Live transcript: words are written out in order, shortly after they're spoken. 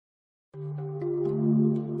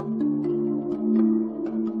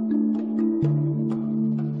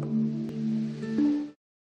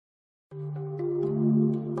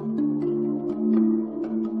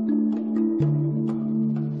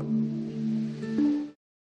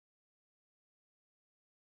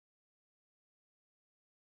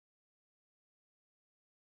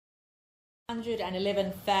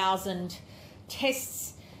111,000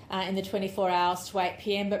 tests in the 24 hours to 8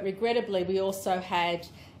 p.m, but regrettably we also had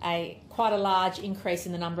quite a large increase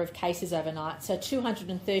in the number of cases overnight. So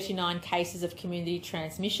 239 cases of community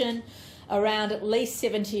transmission. Around at least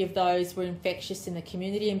 70 of those were infectious in the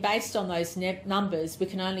community, and based on those numbers we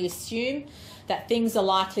can only assume that things are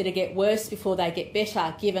likely to get worse before they get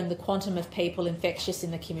better given the quantum of people infectious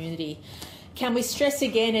in the community. Can we stress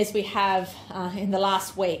again, as we have in the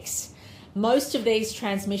last weeks, most of these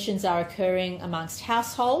transmissions are occurring amongst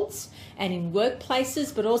households and in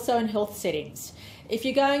workplaces, but also in health settings. If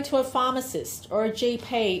you're going to a pharmacist or a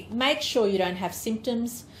GP, make sure you don't have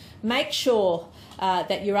symptoms. Make sure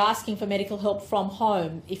that you're asking for medical help from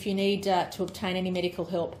home if you need to obtain any medical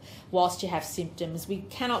help whilst you have symptoms. We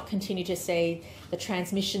cannot continue to see the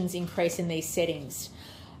transmissions increase in these settings.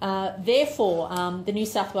 Therefore, the New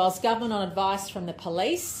South Wales Government, on advice from the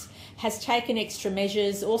police, has taken extra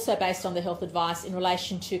measures, also based on the health advice, in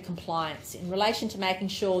relation to compliance, in relation to making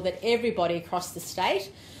sure that everybody across the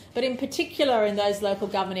state, but in particular in those local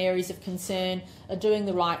government areas of concern, are doing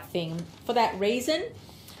the right thing. For that reason,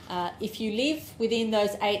 if you live within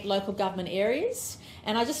those 8 local government areas,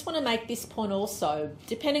 and I just want to make this point also,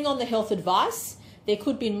 depending on the health advice, there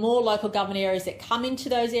could be more local government areas that come into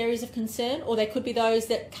those areas of concern, or there could be those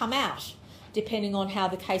that come out, depending on how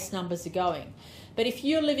the case numbers are going. But if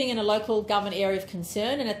you're living in a local government area of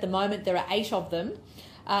concern, and at the moment there are 8 of them,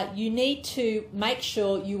 you need to make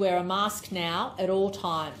sure you wear a mask now at all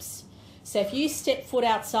times. So if you step foot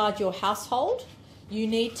outside your household, you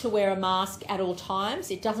need to wear a mask at all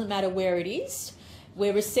times. It doesn't matter where it is.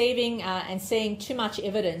 We're receiving and seeing too much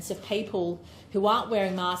evidence of people who aren't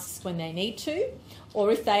wearing masks when they need to,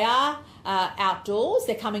 or if they are outdoors,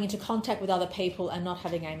 they're coming into contact with other people and not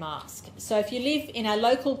having a mask. So if you live in a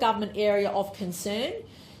local government area of concern,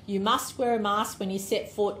 you must wear a mask when you set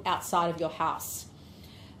foot outside of your house.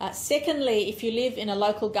 Secondly, if you live in a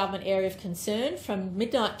local government area of concern, from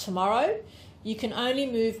midnight tomorrow, you can only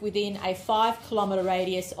move within a 5-kilometre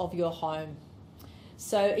radius of your home.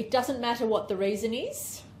 So it doesn't matter what the reason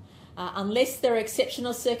is. Unless there are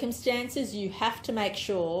exceptional circumstances, you have to make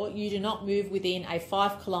sure you do not move within a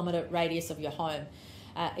 5-kilometre radius of your home.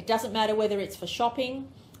 It doesn't matter whether it's for shopping,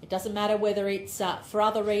 it doesn't matter whether it's for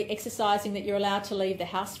other exercising that you're allowed to leave the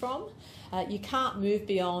house from. You can't move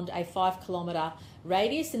beyond a 5-kilometre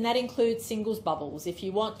radius, and that includes singles bubbles. If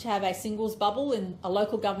you want to have a singles bubble in a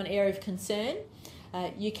local government area of concern,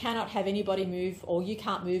 you cannot have anybody move, or you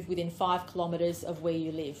can't move within 5 kilometres of where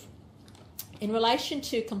you live. In relation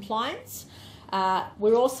to compliance,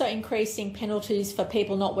 we're also increasing penalties for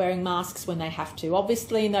people not wearing masks when they have to.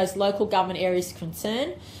 Obviously, in those local government areas of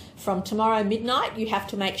concern, from tomorrow midnight, you have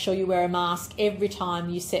to make sure you wear a mask every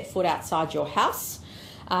time you set foot outside your house.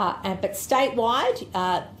 But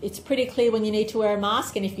statewide, it's pretty clear when you need to wear a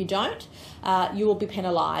mask, and if you don't, you will be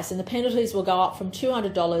penalised. And the penalties will go up from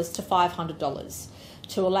 $200 to $500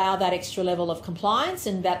 to allow that extra level of compliance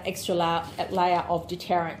and that extra layer of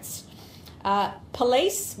deterrence.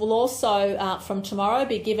 Police will also, from tomorrow,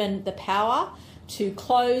 be given the power to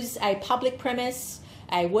close a public premise,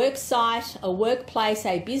 a work site, a workplace,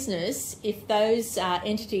 a business, if those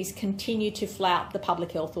entities continue to flout the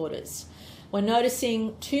public health orders. We're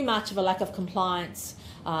noticing too much of a lack of compliance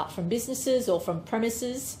from businesses or from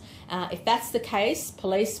premises. If that's the case,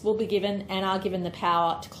 police will be given and are given the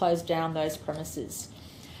power to close down those premises.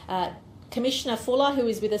 Commissioner Fuller, who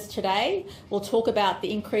is with us today, will talk about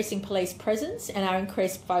the increasing police presence and our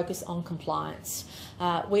increased focus on compliance.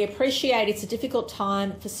 We appreciate it's a difficult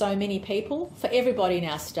time for so many people, for everybody in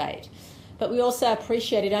our state, but we also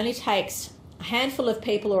appreciate it only takes a handful of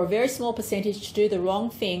people or a very small percentage to do the wrong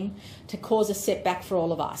thing to cause a setback for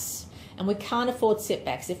all of us. And we can't afford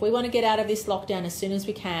setbacks. If we want to get out of this lockdown as soon as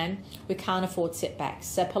we can't afford setbacks.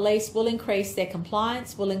 So police will increase their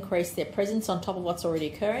compliance, will increase their presence on top of what's already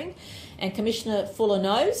occurring. And Commissioner Fuller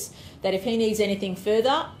knows that if he needs anything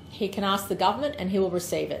further, he can ask the government and he will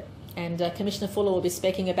receive it. And Commissioner Fuller will be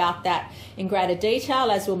speaking about that in greater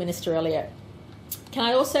detail, as will Minister Elliott. Can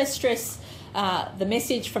I also stress the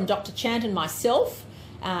message from Dr. Chant and myself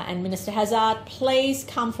and Minister Hazard, please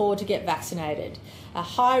come forward to get vaccinated.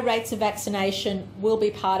 High rates of vaccination will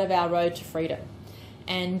be part of our road to freedom.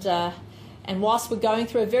 And whilst we're going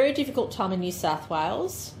through a very difficult time in New South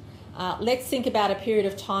Wales, let's think about a period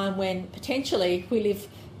of time when potentially we live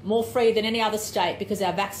more free than any other state because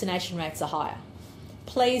our vaccination rates are higher.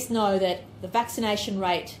 Please know that the vaccination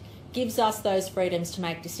rate gives us those freedoms to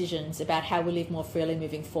make decisions about how we live more freely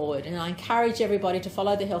moving forward. And I encourage everybody to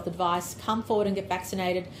follow the health advice, come forward and get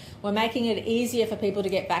vaccinated. We're making it easier for people to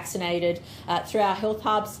get vaccinated through our health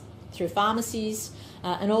hubs, through pharmacies,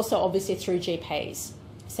 and also obviously through GPs.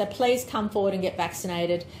 So please come forward and get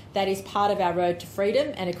vaccinated. That is part of our road to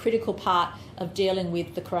freedom and a critical part of dealing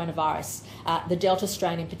with the coronavirus, the Delta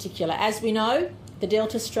strain in particular. As we know, the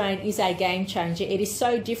Delta strain is a game changer. It is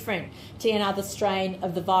so different to any other strain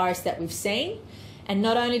of the virus that we've seen. And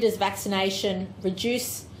not only does vaccination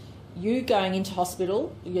reduce you going into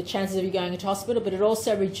hospital, your chances of you going into hospital, but it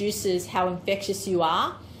also reduces how infectious you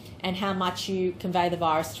are and how much you convey the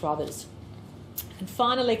virus to others. And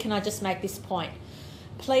finally, can I just make this point?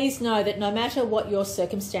 Please know that no matter what your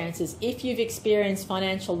circumstances, if you've experienced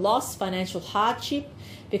financial loss, financial hardship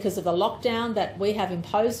because of the lockdown that we have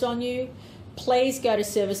imposed on you, please go to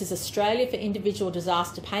Services Australia for individual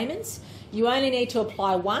disaster payments. You only need to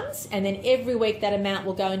apply once, and then every week that amount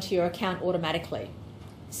will go into your account automatically.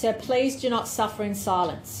 So please do not suffer in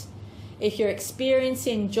silence. If you're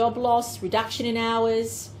experiencing job loss, reduction in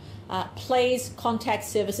hours, please contact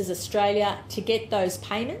Services Australia to get those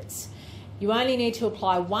payments. You only need to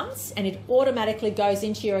apply once, and it automatically goes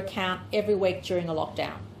into your account every week during a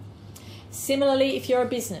lockdown. Similarly, if you're a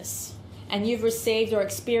business and you've received or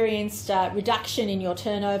experienced a reduction in your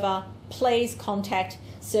turnover, please contact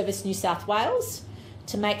Service New South Wales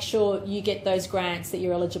to make sure you get those grants that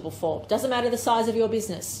you're eligible for. Doesn't matter the size of your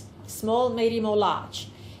business, small, medium or large.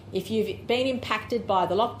 If you've been impacted by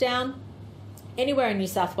the lockdown anywhere in New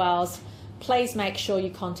South Wales, please make sure you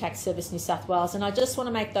contact Service New South Wales. And I just want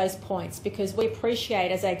to make those points because we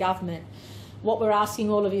appreciate as a government what we're asking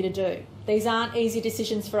all of you to do. These aren't easy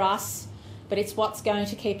decisions for us, but it's what's going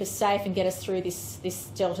to keep us safe and get us through this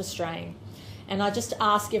Delta strain. And I just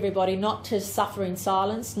ask everybody not to suffer in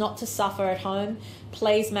silence, not to suffer at home.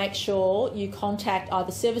 Please make sure you contact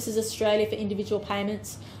either Services Australia for individual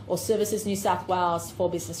payments or Services New South Wales for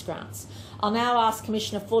business grants. I'll now ask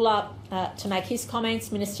Commissioner Fuller to make his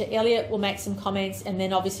comments. Minister Elliott will make some comments, and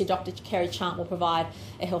then obviously Dr. Kerry Chant will provide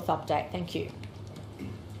a health update. Thank you.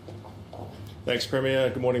 Thanks, Premier.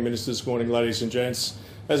 Good morning, Ministers. Good morning, ladies and gents.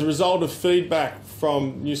 As a result of feedback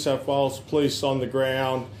from New South Wales Police on the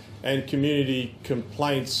ground and community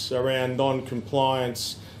complaints around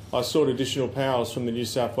non-compliance, I sought additional powers from the New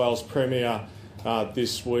South Wales Premier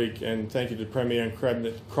this week, and thank you to Premier and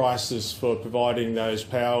Cabinet Crisis for providing those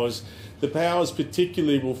powers. The powers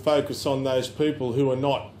particularly will focus on those people who are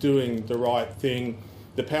not doing the right thing.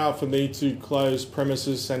 The power for me to close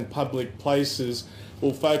premises and public places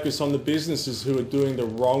will focus on the businesses who are doing the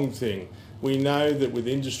wrong thing. We know that with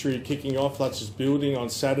industry kicking off, such as building on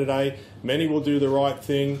Saturday, many will do the right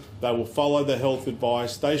thing. They will follow the health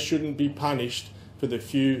advice. They shouldn't be punished for the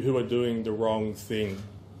few who are doing the wrong thing.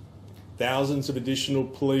 Thousands of additional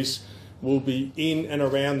police will be in and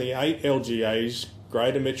around the 8 LGAs,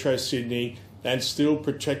 Greater Metro Sydney, and still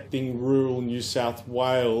protecting rural New South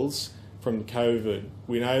Wales from COVID.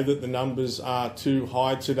 We know that the numbers are too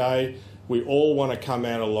high today. We all want to come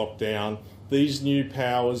out of lockdown. These new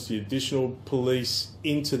powers, the additional police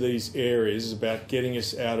into these areas, is about getting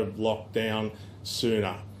us out of lockdown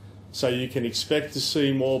sooner. So you can expect to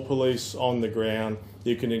see more police on the ground.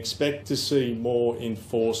 You can expect to see more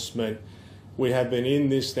enforcement. We have been in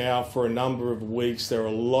this now for a number of weeks. There are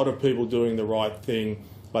a lot of people doing the right thing,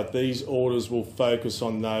 but these orders will focus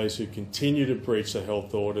on those who continue to breach the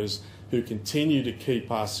health orders, who continue to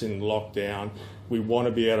keep us in lockdown. We want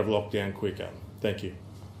to be out of lockdown quicker. Thank you.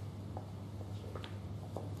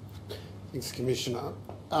 Thanks, Commissioner.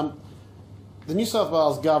 The New South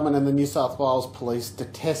Wales Government and the New South Wales Police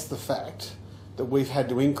detest the fact that we've had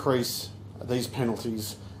to increase these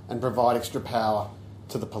penalties and provide extra power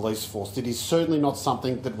to the police force. It is certainly not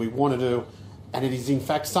something that we want to do, and it is in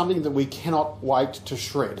fact something that we cannot wait to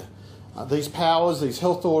shred. These powers, these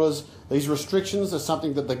health orders, these restrictions are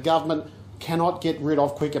something that the government cannot get rid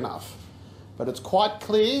of quick enough. But it's quite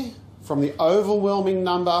clear from the overwhelming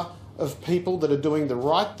number of people that are doing the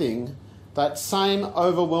right thing, that same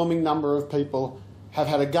overwhelming number of people have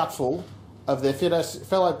had a gutful of their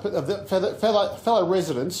fellow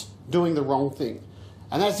residents doing the wrong thing.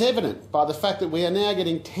 And that's evident by the fact that we are now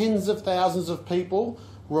getting tens of thousands of people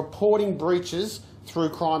reporting breaches through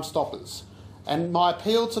Crime Stoppers. And my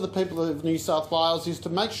appeal to the people of New South Wales is to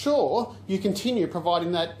make sure you continue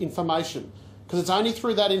providing that information, because it's only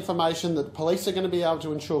through that information that the police are going to be able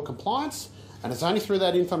to ensure compliance, and it's only through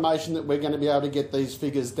that information that we're going to be able to get these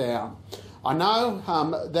figures down. I know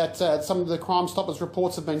that some of the Crime Stoppers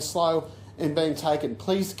reports have been slow in being taken.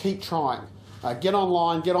 Please keep trying. Get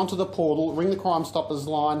online, get onto the portal, ring the Crime Stoppers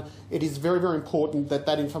line. It is very, very important that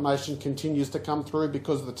that information continues to come through,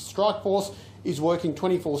 because the strike force is working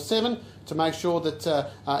 24/7 to make sure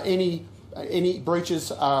that any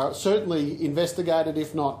breaches are certainly investigated,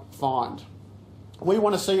 if not fined. We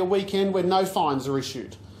want to see a weekend where no fines are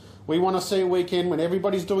issued. We want to see a weekend when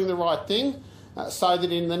everybody's doing the right thing, so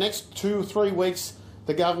that in the next 2 or 3 weeks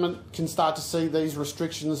the government can start to see these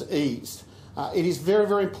restrictions eased. It is very,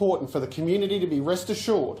 very important for the community to be rest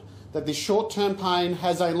assured that this short-term pain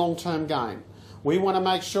has a long-term gain. We want to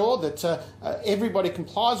make sure that everybody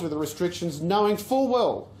complies with the restrictions, knowing full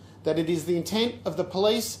well that it is the intent of the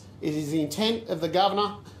police, it is the intent of the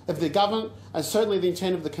government, and certainly the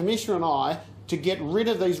intent of the Commissioner and I to get rid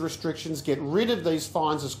of these restrictions, get rid of these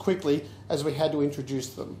fines as quickly as we had to introduce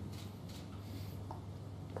them.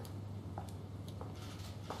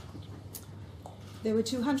 There were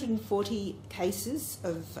 240 cases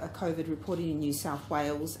of COVID reported in New South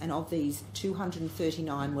Wales, and of these,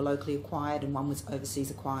 239 were locally acquired and one was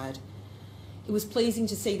overseas acquired. It was pleasing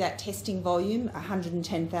to see that testing volume,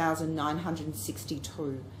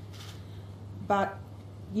 110,962. But,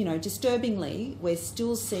 you know, disturbingly, we're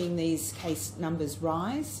still seeing these case numbers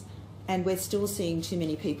rise, and we're still seeing too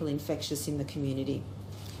many people infectious in the community.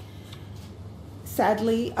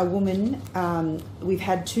 Sadly, a woman, we've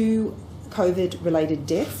had 2 COVID-related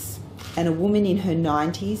deaths, and a woman in her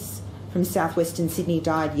 90s from southwestern Sydney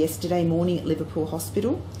died yesterday morning at Liverpool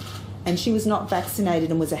Hospital, and she was not vaccinated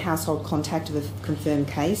and was a household contact of a confirmed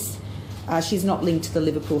case. She's not linked to the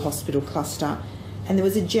Liverpool Hospital cluster. And there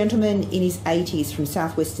was a gentleman in his 80s from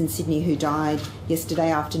southwestern Sydney who died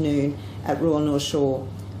yesterday afternoon at Royal North Shore,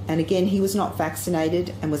 and again he was not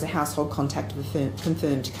vaccinated and was a household contact of a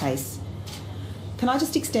confirmed case. Can I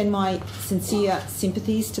just extend my sincere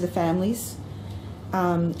sympathies to the families?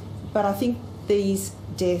 But I think these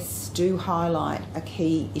deaths do highlight a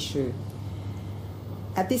key issue.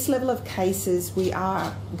 At this level of cases, we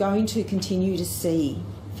are going to continue to see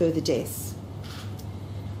further deaths.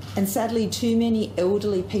 And sadly, too many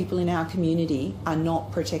elderly people in our community are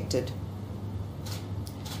not protected.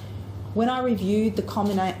 When I reviewed the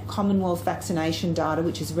Commonwealth vaccination data,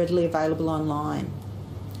 which is readily available online,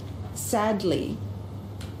 sadly,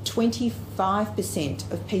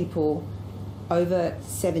 25% of people over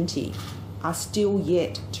 70 are still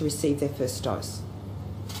yet to receive their first dose.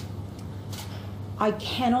 I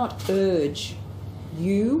cannot urge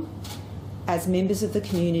you as members of the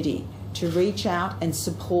community to reach out and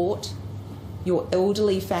support your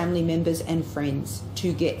elderly family members and friends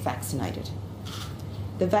to get vaccinated.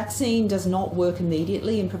 The vaccine does not work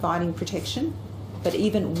immediately in providing protection, but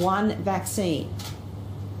even one vaccine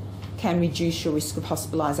can reduce your risk of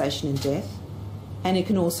hospitalisation and death, and it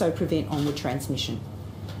can also prevent onward transmission.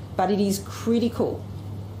 But it is critical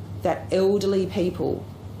that elderly people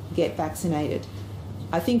get vaccinated.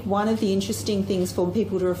 I think one of the interesting things for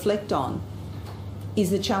people to reflect on is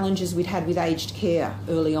the challenges we'd had with aged care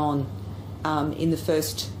early on in the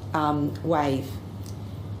first wave.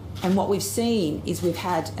 And what we've seen is we've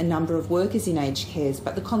had a number of workers in aged cares,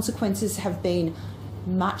 but the consequences have been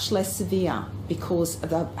much less severe because of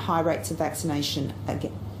the high rates of vaccination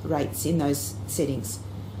rates in those settings.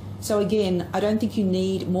 So again, I don't think you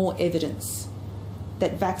need more evidence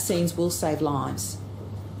that vaccines will save lives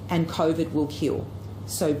and COVID will kill.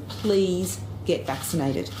 So please get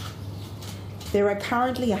vaccinated. There are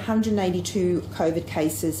currently 182 COVID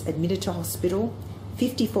cases admitted to hospital,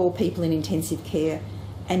 54 people in intensive care,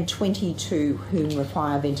 and 22 whom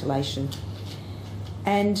require ventilation.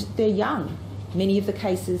 And they're young. Many of the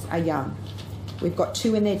cases are young. We've got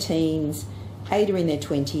 2 in their teens, 8 are in their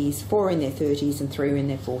 20s, 4 are in their 30s, and 3 are in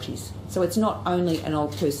their 40s. So it's not only an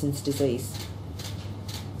old person's disease.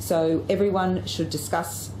 So everyone should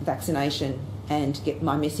discuss vaccination, and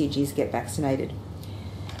my message is get vaccinated.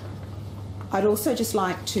 I'd also just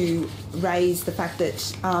like to raise the fact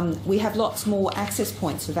that we have lots more access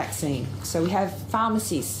points for vaccine. So we have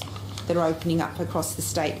pharmacies that are opening up across the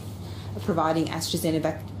state providing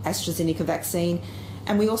AstraZeneca vaccine,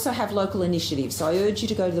 and we also have local initiatives. So I urge you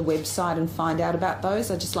to go to the website and find out about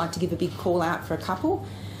those. I'd just like to give a big call out for a couple.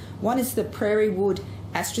 One is the Prairie Wood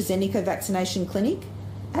AstraZeneca Vaccination Clinic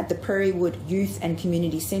at the Prairie Wood Youth and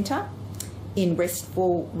Community Centre in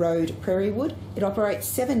Westfall Road, Prairie Wood. It operates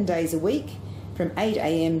 7 days a week from 8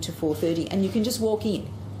 a.m. to 4:30, and you can just walk in.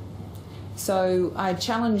 So I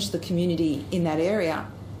challenge the community in that area,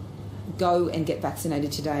 go and get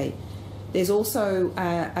vaccinated today. There's also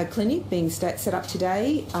a clinic being set up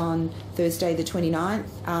today on Thursday the 29th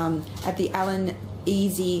at the Alan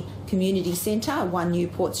Easy Community Centre, 1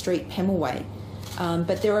 Newport Street, Pemulwuy.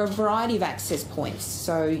 But there are a variety of access points.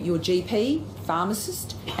 So your GP,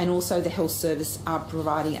 pharmacist, and also the health service are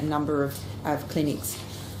providing a number of clinics.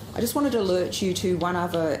 I just wanted to alert you to one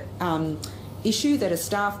other issue, that a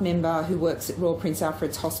staff member who works at Royal Prince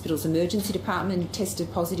Alfred's Hospital's emergency department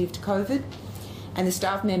tested positive to COVID. and the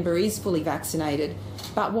staff member is fully vaccinated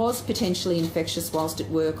but was potentially infectious whilst at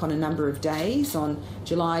work on a number of days, on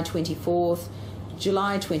July 24th,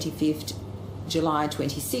 July 25th, July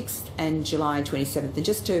 26th and July 27th. And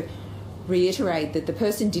just to reiterate that the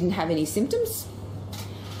person didn't have any symptoms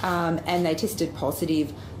and they tested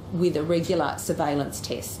positive with a regular surveillance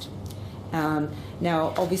test.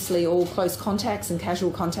 Now, obviously, all close contacts and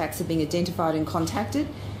casual contacts are being identified and contacted,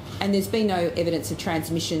 and there's been no evidence of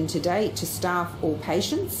transmission to date to staff or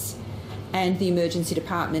patients, and the emergency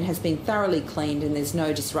department has been thoroughly cleaned and there's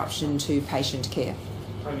no disruption to patient care.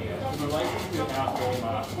 Premier, in relation to outdoor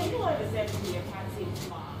masks, people over 70 have had symptoms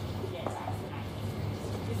to get vaccinated.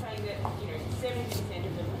 You're saying that 70%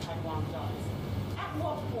 of them have had one dose. At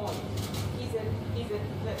what point is it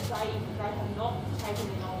that they have not taken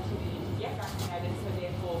an opportunity to get vaccinated, so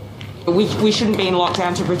therefore we shouldn't be in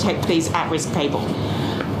lockdown to protect these at-risk people?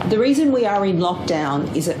 The reason we are in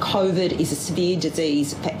lockdown is that COVID is a severe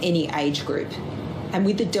disease for any age group, and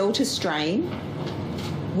with the Delta strain,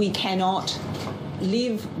 we cannot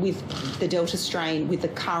live with the Delta strain with the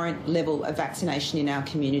current level of vaccination in our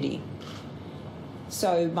community.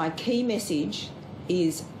 So my key message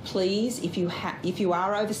is, please, if you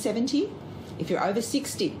are over 70, if you're over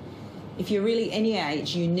 60, if you're really any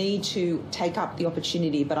age, you need to take up the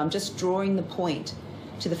opportunity. But I'm just drawing the point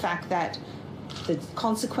to the fact that the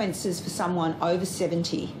consequences for someone over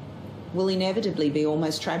 70 will inevitably be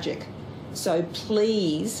almost tragic. So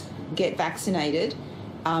please get vaccinated.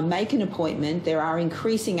 Make an appointment. There are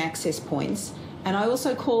increasing access points. And I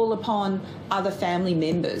also call upon other family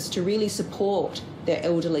members to really support their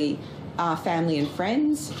elderly family and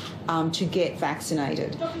friends to get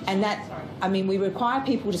vaccinated. And that, I mean, we require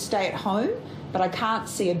people to stay at home, but I can't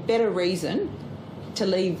see a better reason to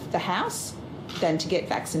leave the house than to get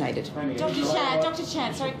vaccinated. Dr.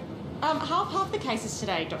 Chan, sorry, half the cases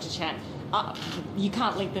today, Dr. Chan, you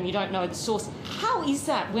can't link them, you don't know the source. How is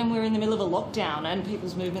that when we're in the middle of a lockdown and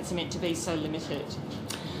people's movements are meant to be so limited?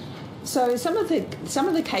 So some of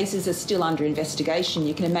the cases are still under investigation.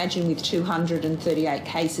 You can imagine with 238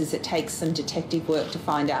 cases, it takes some detective work to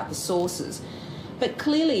find out the sources. But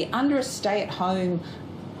clearly, under a stay-at-home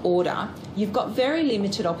order, you've got very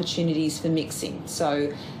limited opportunities for mixing.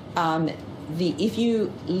 So if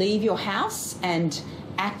you leave your house and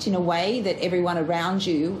act in a way that everyone around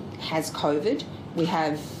you has COVID, we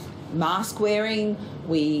have mask wearing,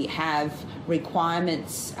 we have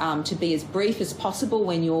requirements to be as brief as possible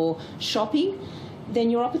when you're shopping, then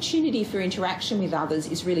your opportunity for interaction with others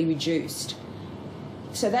is really reduced.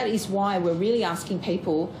 So that is why we're really asking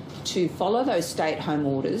people to follow those stay-at-home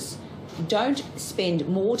orders. Don't spend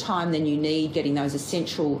more time than you need getting those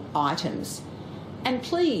essential items. And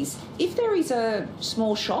please, if there is a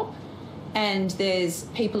small shop and there's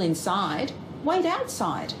people inside, wait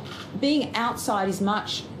outside. Being outside is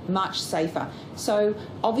much safer. So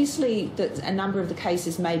obviously a number of the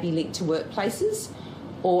cases may be linked to workplaces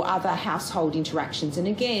or other household interactions. And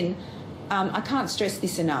again, I can't stress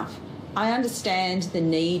this enough. I understand the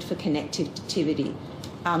need for connectivity.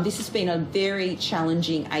 This has been a very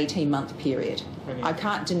challenging 18-month period. I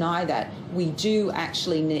can't deny that. We do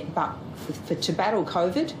actually need, but to battle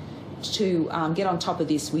COVID, to get on top of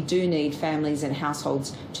this, we do need families and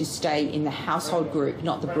households to stay in the household group,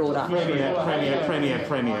 not the broader. Premier,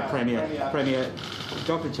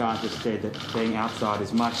 Dr. Chan just said that being outside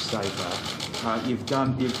is much safer. You've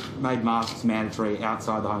made masks mandatory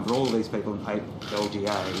outside the home for all of these people in 8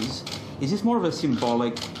 LGAs. Is this more of a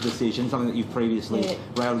symbolic decision, something that you've previously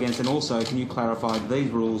railed against? And also, can you clarify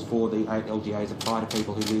these rules for the 8 LGAs apply to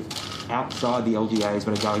people who live outside the LGAs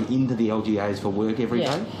but are going into the LGAs for work every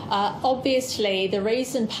day? Obviously,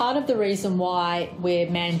 part of the reason why we're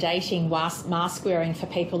mandating mask wearing for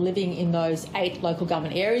people living in those 8 local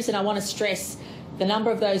government areas, and I want to stress the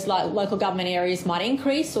number of those local government areas might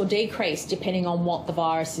increase or decrease depending on what the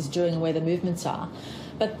virus is doing and where the movements are.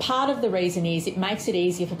 But part of the reason is it makes it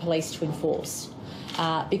easier for police to enforce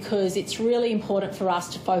because it's really important for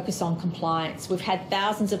us to focus on compliance. We've had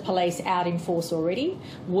thousands of police out in force already,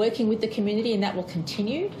 working with the community, and that will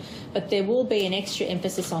continue. But there will be an extra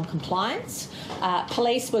emphasis on compliance.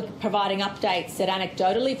 Police were providing updates that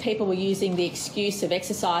anecdotally people were using the excuse of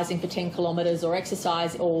exercising for 10 kilometres or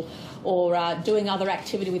exercise or doing other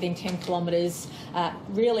activity within 10 kilometres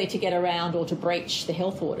really to get around or to breach the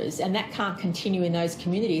health orders. And that can't continue in those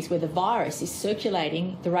communities where the virus is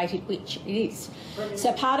circulating the rate at which it is.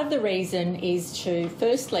 So part of the reason is to,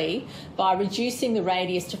 firstly, by reducing the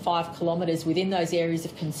radius to 5 kilometres within those areas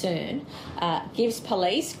of concern, gives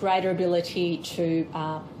police greater ability to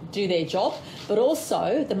do their job, but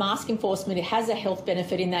also the mask enforcement, it has a health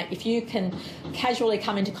benefit in that if you can casually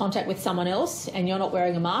come into contact with someone else and you're not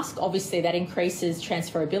wearing a mask, obviously that increases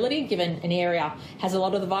transferability given an area has a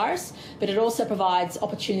lot of the virus, but it also provides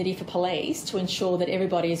opportunity for police to ensure that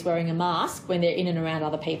everybody is wearing a mask when they're in and around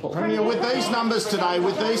other people. Premier, with these numbers today,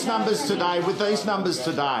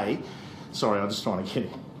 sorry, I'm just trying to get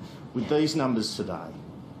it. With these numbers today,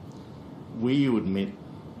 will you admit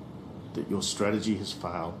that your strategy has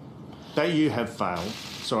failed? That you have failed.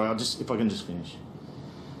 Sorry, if I can just finish.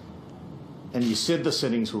 And you said the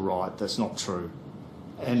settings were right. That's not true.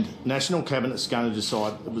 And National Cabinet's going to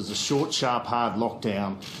decide it was a short, sharp, hard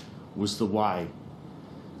lockdown was the way.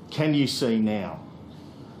 Can you see now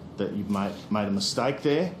that you've made a mistake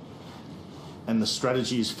there and the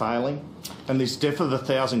strategy is failing? And this death of the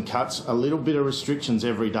 1,000 cuts, a little bit of restrictions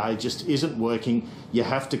every day just isn't working. You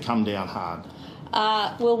have to come down hard.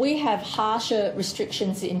 Well, we have harsher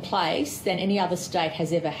restrictions in place than any other state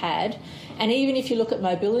has ever had. And even if you look at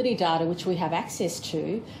mobility data, which we have access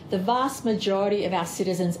to, the vast majority of our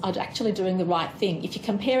citizens are actually doing the right thing. If you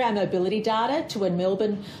compare our mobility data to when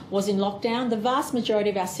Melbourne was in lockdown, the vast majority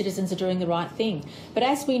of our citizens are doing the right thing. But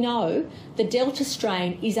as we know, the Delta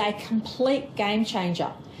strain is a complete game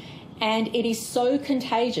changer, and it is so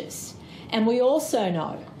contagious. And we also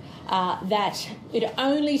know that it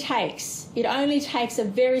only takes a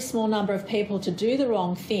very small number of people to do the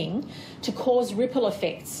wrong thing to cause ripple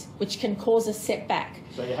effects, which can cause a setback.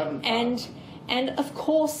 So you haven't. And of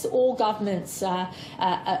course, all governments are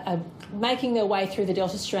making their way through the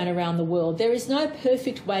Delta strain around the world. There is no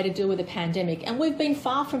perfect way to deal with a pandemic, and we've been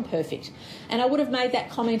far from perfect. And I would have made that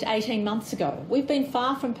comment 18 months ago. We've been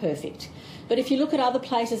far from perfect. But if you look at other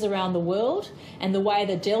places around the world and the way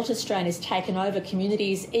the Delta strain has taken over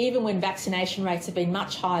communities, even when vaccination rates have been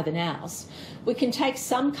much higher than ours, we can take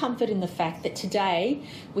some comfort in the fact that today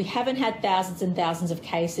we haven't had thousands and thousands of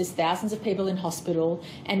cases, thousands of people in hospital,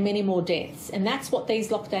 and many more deaths. And that's what these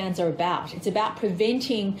lockdowns are about. It's about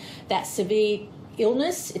preventing that severe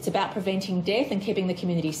illness, it's about preventing death and keeping the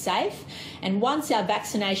community safe. And once our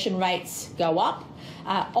vaccination rates go up,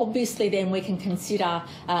 obviously then we can consider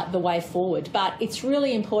the way forward. But it's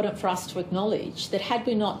really important for us to acknowledge that had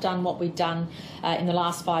we not done what we've done in the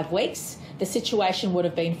last 5 weeks, the situation would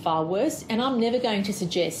have been far worse. And I'm never going to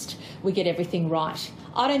suggest we get everything right.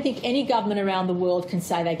 I don't think any government around the world can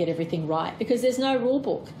say they get everything right because there's no rule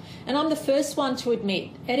book. And I'm the first one to admit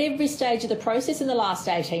at every stage of the process in the last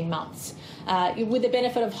 18 months, with the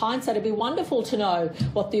benefit of hindsight, it'd be wonderful to know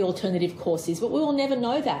what the alternative course is, but we will never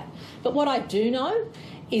know that. But what I do know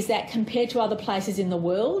is that compared to other places in the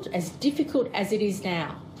world, as difficult as it is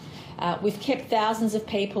now, we've kept thousands of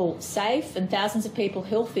people safe and thousands of people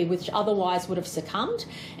healthy, which otherwise would have succumbed.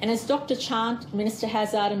 And as Dr. Chant, Minister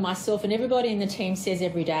Hazzard and myself and everybody in the team says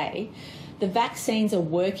every day, the vaccines are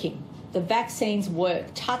working. The vaccines work.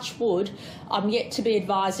 Touch wood, I'm yet to be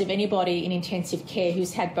advised of anybody in intensive care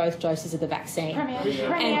who's had both doses of the vaccine.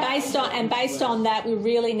 And based on that, we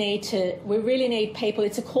really need people.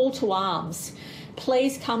 It's a call to arms.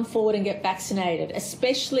 Please come forward and get vaccinated,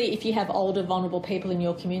 especially if you have older, vulnerable people in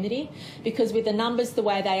your community, because with the numbers the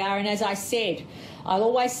way they are, and as I said, I'll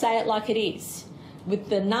always say it like it is, with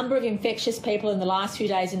the number of infectious people in the last few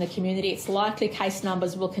days in the community, it's likely case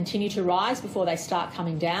numbers will continue to rise before they start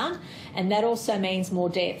coming down, and that also means more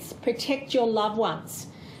deaths. Protect your loved ones.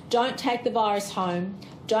 Don't take the virus home.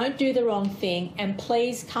 Don't do the wrong thing, and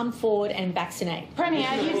please come forward and vaccinate. Premier,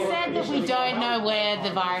 you've said that we don't know where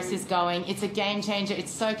the virus is going. It's a game changer.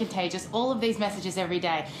 It's so contagious. All of these messages every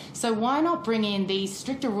day. So why not bring in these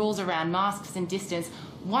stricter rules around masks and distance?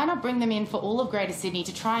 Why not bring them in for all of Greater Sydney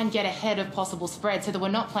to try and get ahead of possible spread so that we're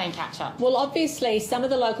not playing catch-up? Well, obviously, some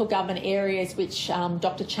of the local government areas which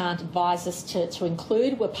Dr. Chant advised us to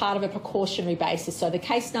include were part of a precautionary basis. So the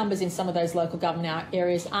case numbers in some of those local government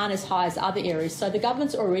areas aren't as high as other areas. So the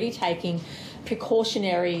government's already taking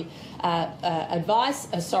precautionary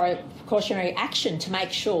precautionary action to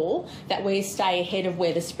make sure that we stay ahead of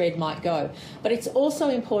where the spread might go. But it's also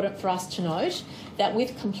important for us to note that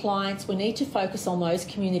with compliance, we need to focus on those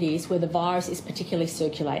communities where the virus is particularly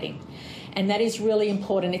circulating. And that is really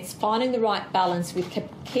important. It's finding the right balance with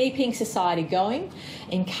keeping society going,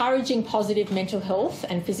 encouraging positive mental health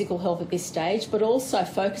and physical health at this stage, but also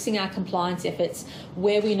focusing our compliance efforts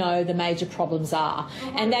where we know the major problems are.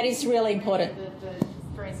 And that is really important.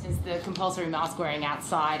 For instance, the compulsory mask wearing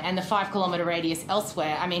outside and the 5 kilometre radius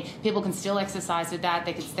elsewhere. I mean, people can still exercise with that.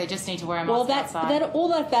 They just need to wear a mask outside.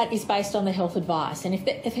 All of that is based on the health advice. And if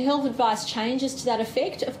the health advice changes to that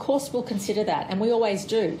effect, of course we'll consider that, and we always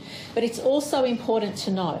do. But it's also important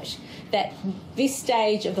to note that this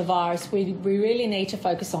stage of the virus, we really need to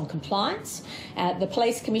focus on compliance. The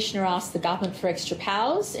Police Commissioner asked the government for extra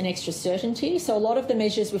powers and extra certainty. So a lot of the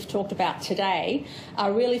measures we've talked about today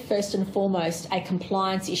are really first and foremost a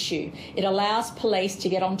compliance issue. It allows police to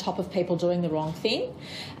get on top of people doing the wrong thing.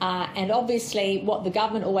 And obviously what the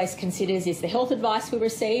government always considers is the health advice we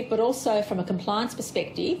receive, but also from a compliance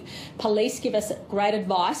perspective, police give us great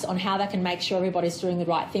advice on how they can make sure everybody's doing the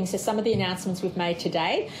right thing. So some of the announcements we've made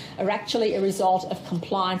today are actually a result of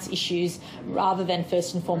compliance issues rather than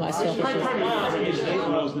first and foremost health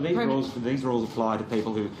issues. These rules apply to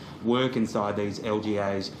people who work inside these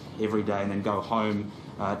LGAs every day and then go home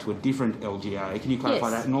to a different LGA. Can you clarify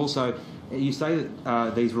that? And also, you say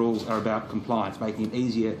that these rules are about compliance, making it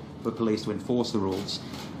easier for police to enforce the rules.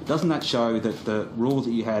 Doesn't that show that the rules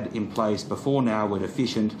that you had in place before now were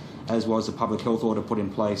deficient, as was the public health order put in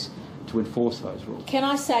place to enforce those rules? Can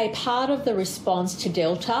I say part of the response to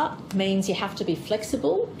Delta means you have to be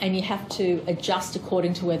flexible and you have to adjust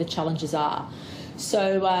according to where the challenges are.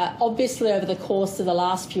 So obviously over the course of the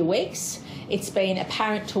last few weeks, it's been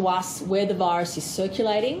apparent to us where the virus is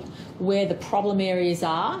circulating, where the problem areas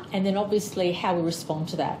are, and then obviously how we respond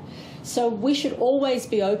to that. So we should always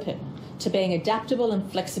be open to being adaptable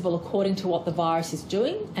and flexible according to what the virus is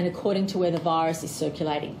doing and according to where the virus is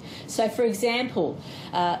circulating. So, for example,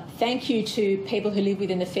 thank you to people who live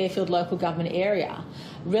within the Fairfield local government area.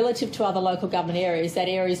 Relative to other local government areas, that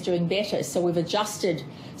area is doing better. So we've adjusted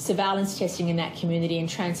surveillance testing in that community and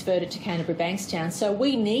transferred it to Canterbury-Bankstown. So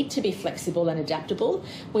we need to be flexible and adaptable.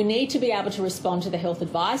 We need to be able to respond to the health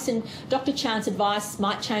advice, and Dr. Chan's advice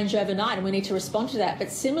might change overnight and we need to respond to that.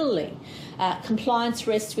 But similarly, compliance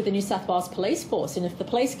rests with the New South Wales Police Force, and if the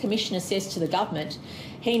Police Commissioner says to the government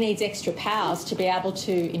he needs extra powers to be able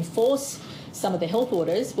to enforce some of the health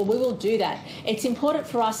orders, well, we will do that. It's important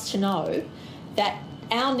for us to know that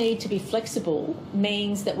our need to be flexible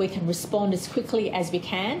means that we can respond as quickly as we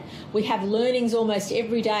can. We have learnings almost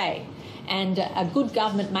every day, and a good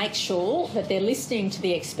government makes sure that they're listening to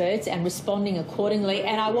the experts and responding accordingly.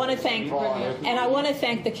 And I want to thank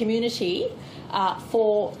the community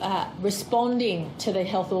for responding to the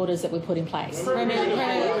health orders that we put in place. When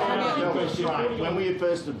we were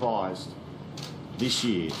first advised this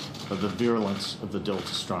year of the virulence of the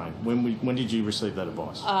Delta strain, when did you receive that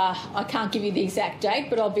advice? I can't give you the exact date,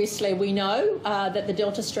 but obviously we know that the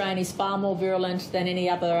Delta strain is far more virulent than any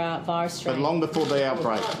other virus strain. But long before the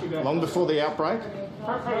outbreak? Long before the outbreak?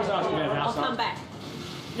 I'll come back.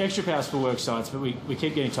 Extra powers for work sites, but we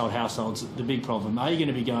keep getting told households the big problem. Are you going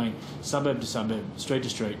to be going suburb to suburb, street to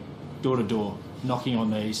street, door to door, knocking on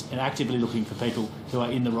these and actively looking for people who are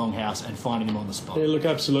in the wrong house and finding them on the spot? Yeah, look,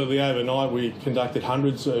 absolutely. Overnight we conducted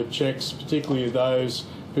hundreds of checks, particularly those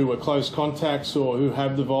who were close contacts or who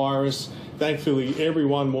have the virus. Thankfully,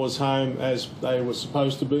 everyone was home as they were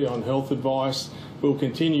supposed to be on health advice. We'll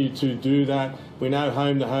continue to do that. We know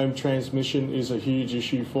home-to-home transmission is a huge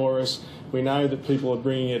issue for us. We know that people are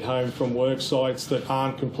bringing it home from work sites that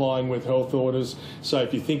aren't complying with health orders. So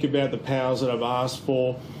if you think about the powers that I've asked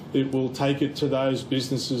for, it will take it to those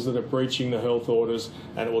businesses that are breaching the health orders,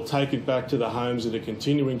 and it will take it back to the homes that are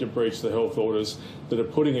continuing to breach the health orders that are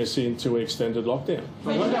putting us into an extended lockdown.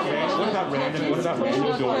 What about random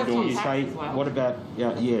door-to-door? You say, what about,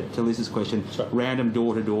 to Liz's question, random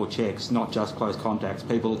door-to-door checks, not just close contacts,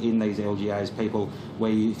 people in these LGAs, people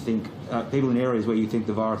where you think, people in areas where you think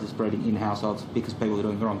the virus is spreading in households because people are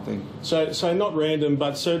doing the wrong thing? So not random,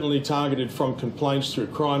 but certainly targeted from complaints through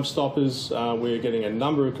Crime Stoppers. We're getting a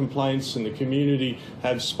number of complaints, and the community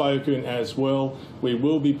have spoken as well. We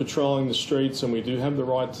will be patrolling the streets, and we do have the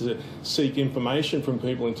right to seek information from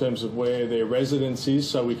people in terms of where their residence is,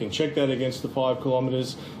 so we can check that against the 5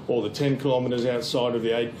 kilometres or the 10 kilometres outside of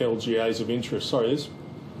the 8 LGAs of interest. Sorry, Liz?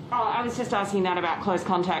 Oh, I was just asking that about close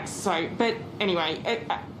contacts. So, but anyway,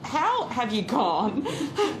 how have you gone?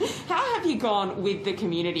 How have you gone with the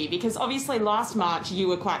community? Because obviously last March you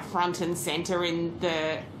were quite front and centre in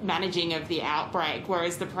the managing of the outbreak,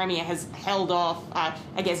 whereas the Premier has held off,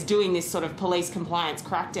 I guess, doing this sort of police compliance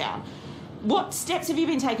crackdown. What steps have you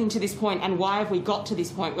been taking to this point, and why have we got to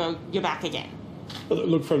this point where you're back again?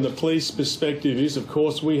 Look, from the police perspective is, of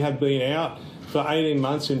course, we have been out for 18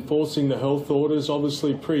 months enforcing the health orders.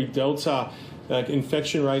 Obviously, pre-Delta,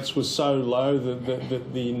 infection rates were so low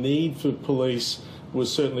that the need for police was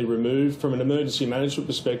certainly removed. From an emergency management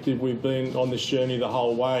perspective, we've been on this journey the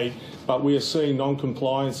whole way, but we are seeing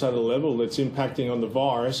non-compliance at a level that's impacting on the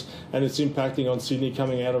virus, and it's impacting on Sydney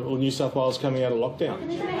coming out of, or New South Wales coming out of lockdown.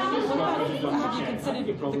 Have you considered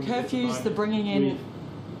the curfews, the bringing in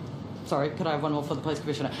sorry, could I have one more for the Police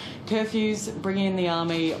Commissioner? Curfews, bringing in the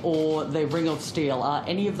army or the Ring of Steel, are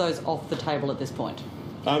any of those off the table at this point?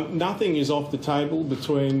 Nothing is off the table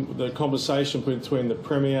between the conversation between the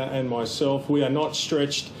Premier and myself. We are not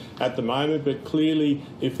stretched at the moment, but clearly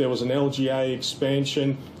if there was an LGA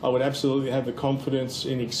expansion, I would absolutely have the confidence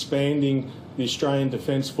in expanding the Australian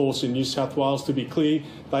Defence Force in New South Wales. To be clear,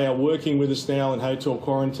 they are working with us now in hotel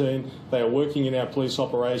quarantine. They are working in our Police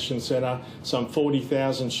Operations Centre, some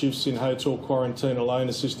 40,000 shifts in hotel quarantine alone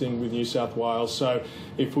assisting with New South Wales. So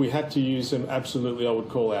if we had to use them, absolutely I would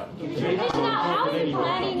call out. How are you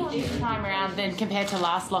planning this time around then compared to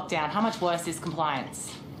last lockdown? How much worse is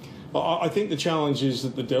compliance? I think the challenge is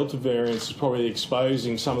that the Delta variant is probably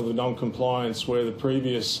exposing some of the non-compliance where the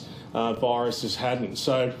previous viruses hadn't.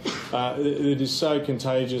 So it is so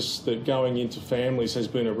contagious that going into families has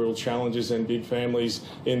been a real challenge, and big families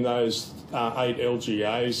in those 8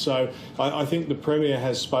 LGAs. So I think the Premier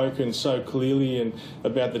has spoken so clearly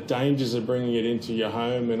about the dangers of bringing it into your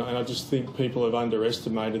home, and I just think people have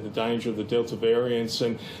underestimated the danger of the Delta variants,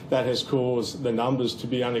 and that has caused the numbers to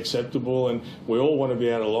be unacceptable, and we all want to be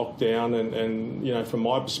out of lockdown, and you know, from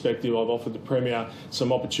my perspective, I've offered the Premier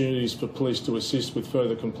some opportunities for police to assist with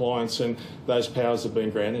further compliance, and those powers have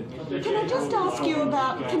been granted. Can I just ask you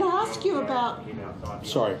about,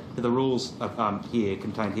 Sorry. The rules here,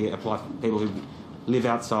 contained here, apply for people who live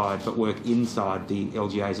outside but work inside the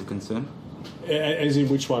LGAs of concern? As in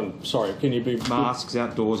which one? Sorry, can you be... Masks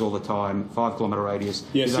outdoors all the time, 5 kilometre radius.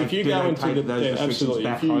 Yes, if you go into those restrictions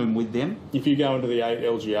back home with them? If you go into the 8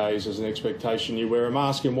 LGAs as an expectation, you wear a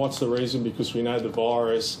mask, and what's the reason? Because we know the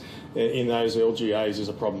virus in those LGAs is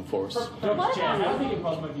a problem for us. Dr. Chan, how big a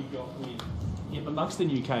problem have you got with, amongst the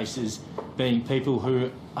new cases, being people who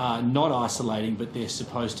are not isolating but they're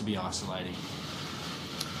supposed to be isolating?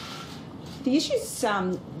 The issues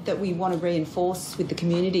that we want to reinforce with the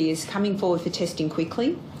community is coming forward for testing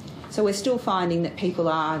quickly. So we're still finding that people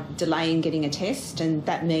are delaying getting a test, and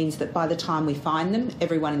that means that by the time we find them,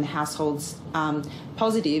 everyone in the household's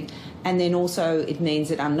positive, and then also it means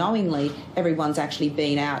that unknowingly everyone's actually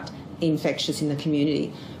been out infectious in the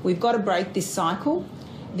community. We've got to break this cycle.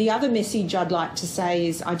 The other message I'd like to say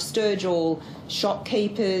is I just urge all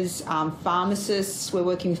shopkeepers, pharmacists, we're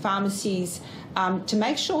working with pharmacies, to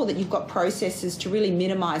make sure that you've got processes to really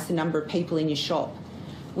minimise the number of people in your shop.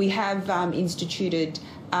 We have instituted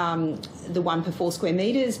the 1 per 4 square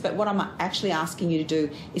metres, but what I'm actually asking you to do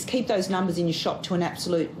is keep those numbers in your shop to an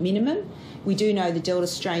absolute minimum. We do know the Delta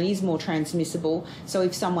strain is more transmissible, so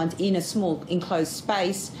if someone's in a small enclosed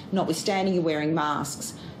space, notwithstanding you're wearing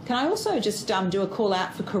masks. Can I also just do a call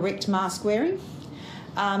out for correct mask wearing?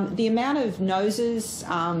 The amount of noses,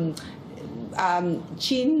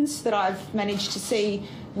 chins that I've managed to see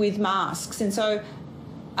with masks, and so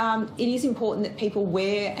it is important that people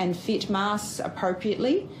wear and fit masks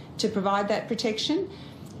appropriately to provide that protection,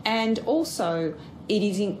 and also it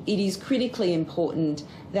is critically important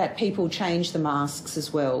that people change the masks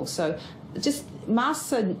as well. So just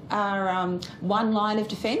masks are one line of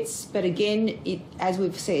defence, but again, as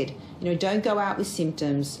we've said, don't go out with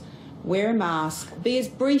symptoms, wear a mask, be as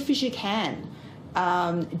brief as you can.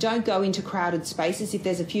 Don't go into crowded spaces. If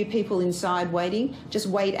there's a few people inside waiting, just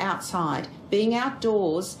wait outside. Being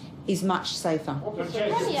outdoors is much safer. Dr. Is it a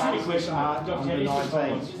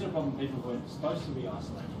problem people weren't supposed to be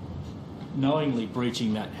isolated, knowingly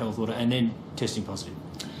breaching that health order and then testing positive?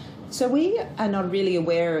 So we are not really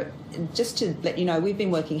aware, just to let you know, we've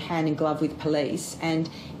been working hand in glove with police, and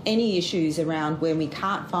any issues around when we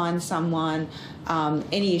can't find someone,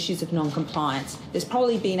 any issues of non-compliance. There's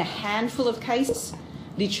probably been a handful of cases,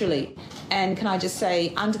 literally. And can I just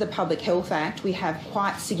say, under the Public Health Act, we have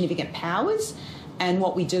quite significant powers, and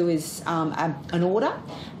what we do is an order,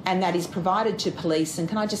 and that is provided to police. And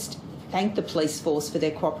can I just thank the police force for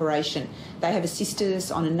their cooperation. They have assisted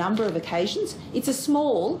us on a number of occasions. It's a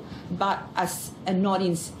small, but not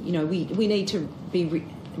in, we need to be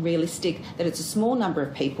realistic that it's a small number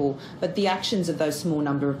of people, but the actions of those small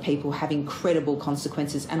number of people have incredible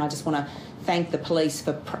consequences, and I just want to thank the police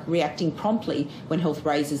for reacting promptly when health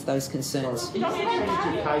raises those concerns. 22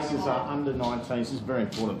 cases are under 19. This is a very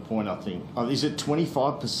important point, I think. Is it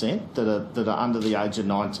 25% that are under the age of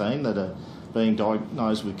 19 that are being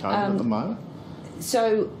diagnosed with COVID at the moment?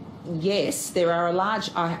 So, yes, there are a large...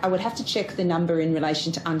 I would have to check the number in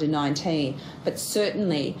relation to under 19, but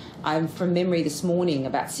certainly, from memory this morning,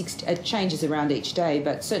 about 60... It changes around each day,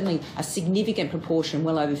 but certainly a significant proportion,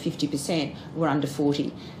 well over 50%, were under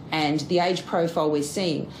 40. And the age profile we're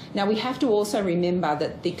seeing. Now, we have to also remember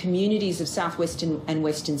that the communities of southwestern and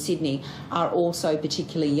western Sydney are also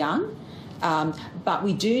particularly young. But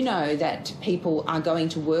we do know that people are going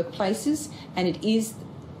to workplaces, and it is,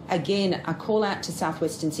 again, a call out to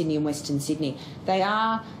southwestern Sydney and Western Sydney. They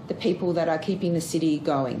are the people that are keeping the city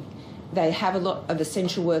going. They have a lot of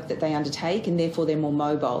essential work that they undertake, and therefore they're more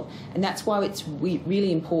mobile. And that's why it's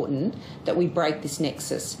really important that we break this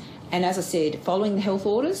nexus. And as I said, following the health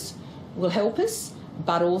orders will help us,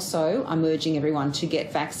 but also I'm urging everyone to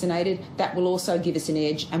get vaccinated. That will also give us an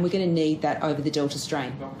edge, and we're going to need that over the Delta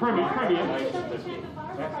strain.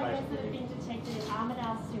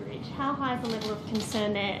 How high is the level of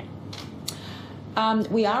concern there?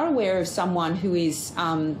 We are aware of someone who is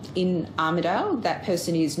in Armidale. That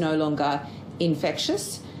person is no longer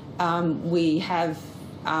infectious. We have,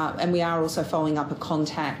 and we are also following up a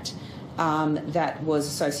contact that was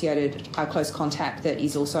associated, a close contact that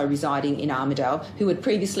is also residing in Armidale, who had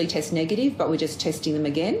previously tested negative, but we're just testing them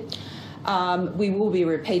again. We will be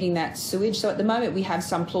repeating that sewage. So at the moment we have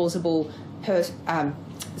some plausible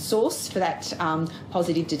source for that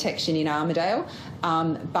positive detection in Armidale,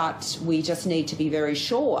 but we just need to be very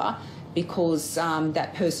sure, because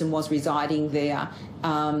that person was residing there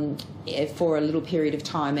for a little period of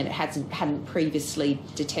time, and it hadn't previously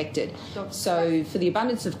detected. So for the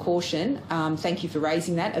abundance of caution, thank you for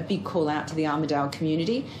raising that. A big call out to the Armidale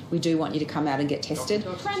community. We do want you to come out and get tested.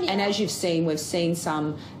 And as you've seen, we've seen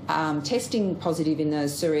some testing positive in the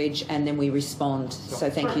sewage, and then we respond. So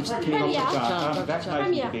thank you to the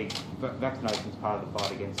community. Vaccination's part of the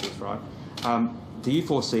fight against this, right? Do you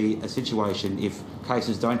foresee a situation, if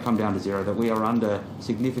cases don't come down to zero, that we are under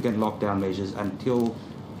significant lockdown measures until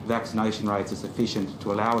vaccination rates are sufficient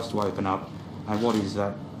to allow us to open up? And what is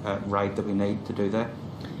that rate that we need to do that?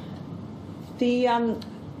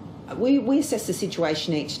 We assess the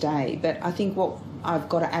situation each day, but I think what I've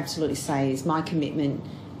got to absolutely say is my commitment,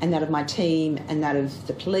 and that of my team and that of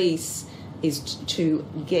the police, is to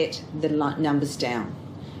get the numbers down.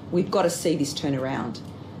 We've got to see this turn around.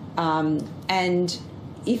 And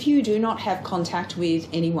if you do not have contact with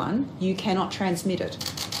anyone, you cannot transmit it.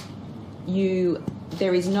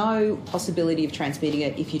 There is no possibility of transmitting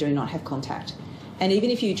it if you do not have contact. And even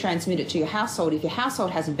if you transmit it to your household, if your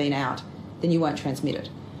household hasn't been out, then you won't transmit it.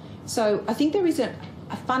 So I think there is a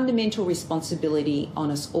fundamental responsibility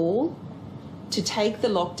on us all to take the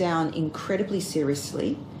lockdown incredibly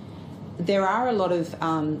seriously. There are a lot of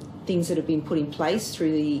things that have been put in place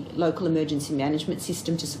through the local emergency management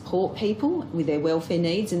system to support people with their welfare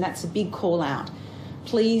needs, and that's a big call out.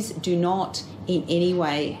 Please do not in any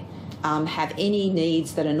way have any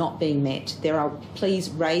needs that are not being met.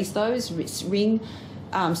 Please raise those, ring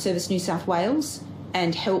Service New South Wales,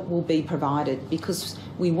 and help will be provided, because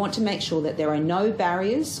we want to make sure that there are no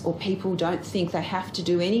barriers or people don't think they have to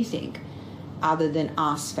do anything other than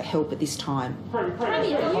ask for help at this time. You've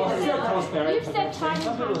said time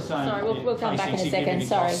and time. Sorry, we'll come back in a second.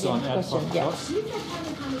 Sorry, question. Yeah. You've said time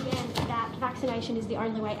and time again that vaccination is the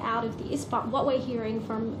only way out of this, but what we're hearing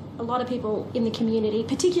from a lot of people in the community,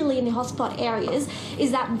 particularly in the hotspot areas,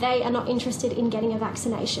 is that they are not interested in getting a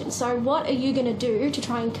vaccination. So what are you going to do to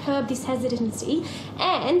try and curb this hesitancy?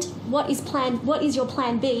 And what is your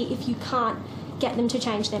plan B if you can't get them to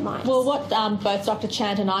change their minds? Well, what both Dr.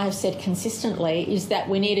 Chant and I have said consistently is that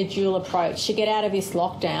we need a dual approach. To get out of this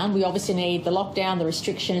lockdown, we obviously need the lockdown, the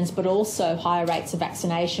restrictions, but also higher rates of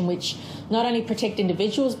vaccination, which not only protect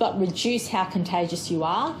individuals but reduce how contagious you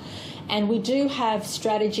are. And we do have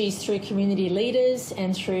strategies through community leaders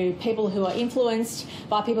and through people who are influenced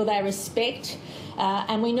by people they respect.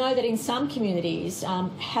 And we know that in some communities,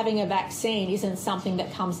 having a vaccine isn't something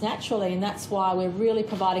that comes naturally, and that's why we're really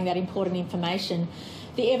providing that important information.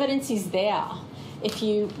 The evidence is there. If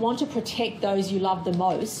you want to protect those you love the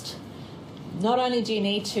most, not only do you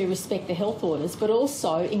need to respect the health orders, but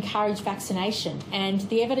also encourage vaccination. And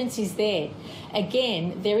the evidence is there.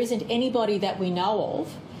 Again, there isn't anybody that we know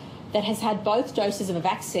of that has had both doses of a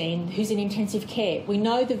vaccine who's in intensive care. We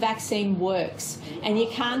know the vaccine works, and you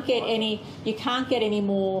can't get any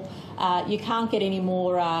more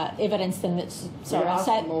evidence than that. Sorry,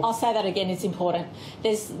 I'll say that again. It's important.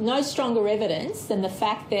 There's no stronger evidence than the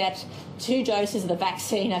fact that 2 doses of the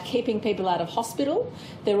vaccine are keeping people out of hospital.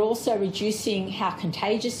 They're also reducing how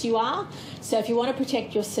contagious you are. So if you want to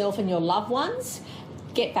protect yourself and your loved ones,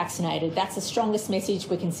 get vaccinated. That's the strongest message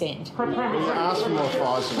we can send. Ask for more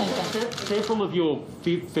Pfizer. Several of your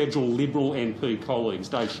federal Liberal MP colleagues,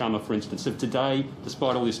 Dave Shummer for instance, have today,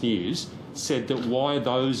 despite all this news, said that why are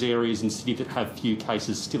those areas in Sydney that have few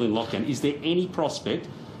cases still in lockdown? Is there any prospect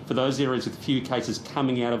for those areas with few cases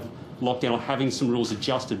coming out of lockdown or having some rules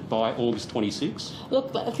adjusted by August 26?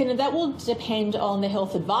 Look, that will depend on the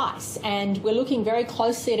health advice, and we're looking very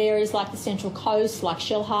closely at areas like the Central Coast, like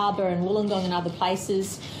Shellharbour and Wollongong and other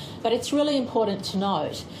places. But it's really important to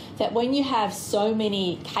note that when you have so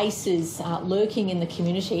many cases lurking in the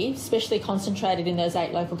community, especially concentrated in those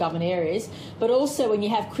 8 local government areas, but also when you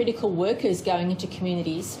have critical workers going into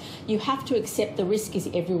communities, you have to accept the risk is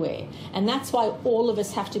everywhere. And that's why all of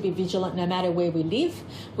us have to be vigilant no matter where we live.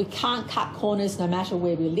 We can't cut corners no matter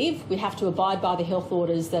where we live. We have to abide by the health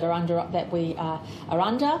orders that we are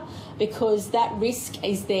under, because that risk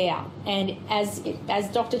is there. And as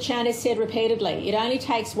Dr. Chan has said repeatedly, it only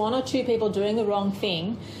takes 1 or 2 people doing the wrong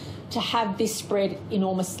thing to have this spread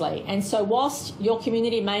enormously. And so whilst your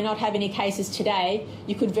community may not have any cases today,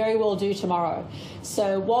 you could very well do tomorrow.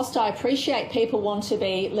 So whilst I appreciate people want to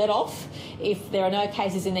be let off if there are no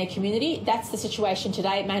cases in their community, that's the situation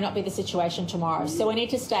today. It may not be the situation tomorrow. So we need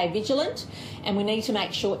to stay vigilant, and we need to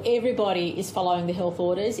make sure everybody is following the health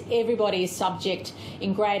orders. Everybody is subject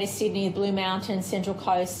in Greater Sydney, Blue Mountains, Central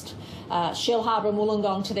Coast, Shellharbour and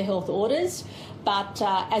Wollongong to the health orders. But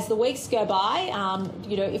as the weeks go by,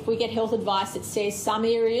 if we get health advice that says some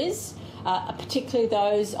areas, particularly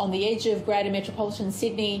those on the edge of Greater Metropolitan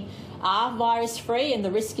Sydney, are virus-free and the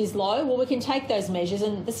risk is low, well, we can take those measures.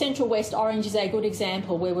 And the Central West Orange is a good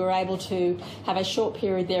example where we were able to have a short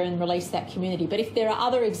period there and release that community. But if there are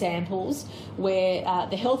other examples where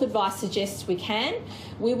the health advice suggests we can,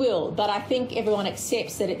 we will. But I think everyone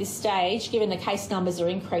accepts that at this stage, given the case numbers are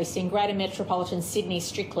increasing, Greater Metropolitan Sydney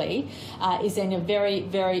strictly is in a very,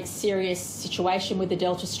 very serious situation with the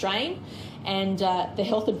Delta strain. And the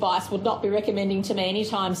health advice would not be recommending to me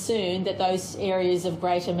anytime soon that those areas of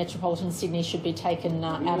Greater Metropolitan Sydney should be taken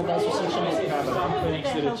out of those restrictions. Clinics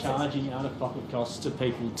that are charging out-of-pocket costs to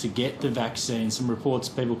people to get the vaccine. Some reports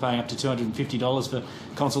people paying up to $250 for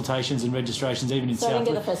consultations and registrations, even in South. So I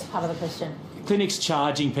didn't get the first part of the question. Clinics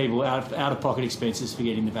charging people out-of-pocket expenses for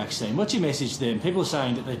getting the vaccine. What's your message to them? People are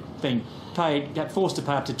saying that they've been forced to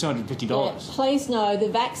pay up to $250. Yeah, please know the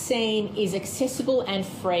vaccine is accessible and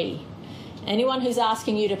free. Anyone who's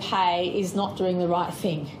asking you to pay is not doing the right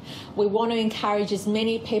thing. We want to encourage as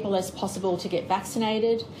many people as possible to get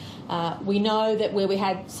vaccinated. We know that where we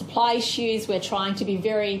had supply issues, we're trying to be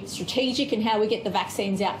very strategic in how we get the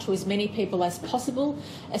vaccines out to as many people as possible,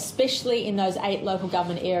 especially in those 8 local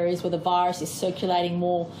government areas where the virus is circulating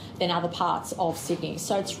more than other parts of Sydney.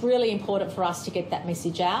 So it's really important for us to get that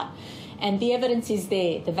message out. And the evidence is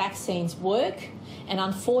there. The vaccines work. And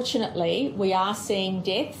unfortunately, we are seeing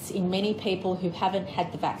deaths in many people who haven't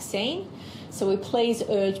had the vaccine. So we please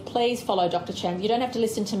follow Dr. Chan. You don't have to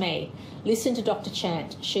listen to me. Listen to Dr.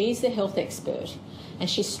 Chan. She's the health expert, and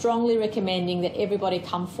she's strongly recommending that everybody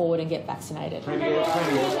come forward and get vaccinated. Premier,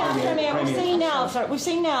 we've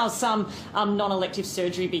seen now some non-elective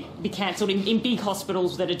surgery be cancelled in big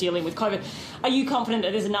hospitals that are dealing with COVID. Are you confident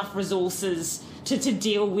that there's enough resources to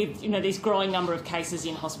deal with this growing number of cases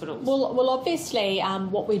in hospitals? Well, obviously,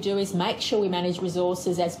 what we do is make sure we manage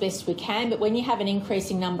resources as best we can. But when you have an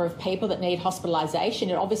increasing number of people that need hospitalisation,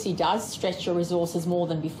 it obviously does stretch your resources more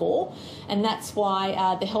than before, and that's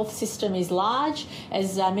why the health system is large.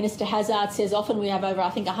 As Minister Hazzard says, often we have over, I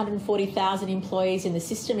think, 140,000 employees in the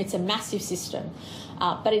system. It's a massive system.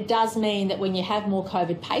 But it does mean that when you have more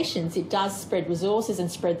COVID patients, it does spread resources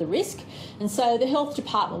and spread the risk. And so the health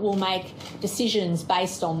department will make decisions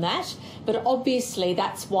based on that. But obviously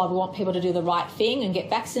that's why we want people to do the right thing and get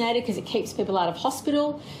vaccinated, because it keeps people out of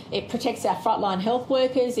hospital. It protects our frontline health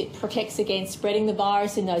workers. It protects against spreading the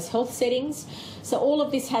virus in those health settings. So all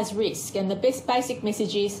of this has risk. And the best basic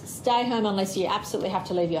message is stay home unless you absolutely have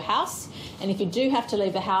to leave your house. And if you do have to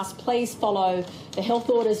leave the house, please follow the health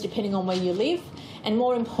orders depending on where you live. And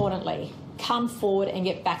more importantly, come forward and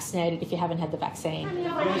get vaccinated if you haven't had the vaccine.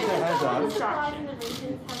 Supplies in the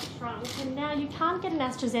regions have shrunk, and now you can't get an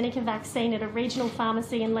AstraZeneca vaccine at a regional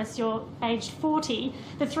pharmacy unless you're aged 40.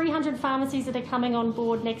 The 300 pharmacies that are coming on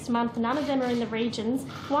board next month, none of them are in the regions.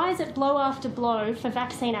 Why is it blow after blow for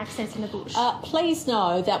vaccine access in the bush? Please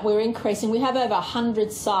know that we're increasing. We have over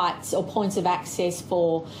 100 sites or points of access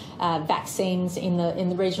for vaccines in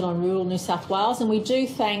the regional and rural New South Wales, and we do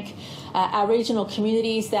thank our regional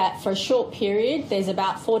communities that for a short period there's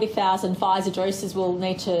about 40,000 Pfizer doses we'll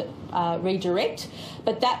need to redirect,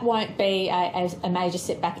 but that won't be a major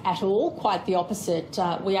setback at all, quite the opposite.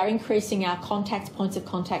 We are increasing our points of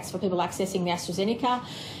contacts for people accessing the AstraZeneca.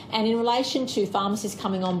 And in relation to pharmacists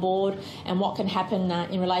coming on board and what can happen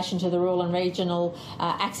in relation to the rural and regional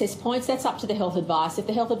access points, that's up to the health advice. If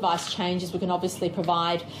the health advice changes, we can obviously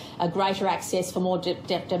provide greater access for more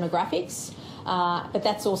demographics. but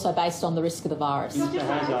that's also based on the risk of the virus.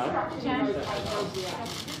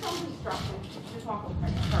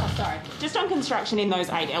 Just on construction in those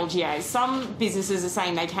 8 LGAs, some businesses are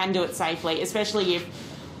saying they can do it safely, especially if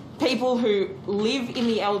people who live in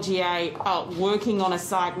the LGA are working on a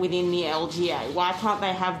site within the LGA. Why can't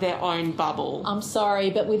they have their own bubble? I'm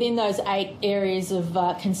sorry, but within those 8 areas of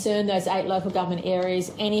concern, those 8 local government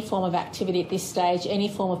areas, any form of activity at this stage, any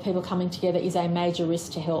form of people coming together is a major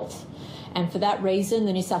risk to health. And for that reason,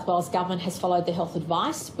 the New South Wales Government has followed the health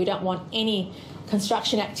advice. We don't want any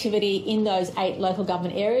construction activity in those 8 local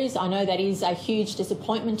government areas. I know that is a huge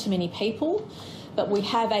disappointment to many people, but we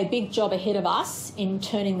have a big job ahead of us in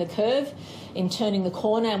turning the curve, in turning the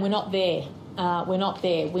corner, and we're not there. We're not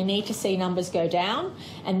there. We need to see numbers go down,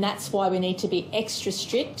 and that's why we need to be extra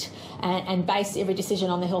strict and base every decision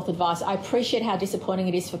on the health advice. I appreciate how disappointing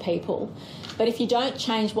it is for people, but if you don't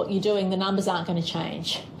change what you're doing, the numbers aren't going to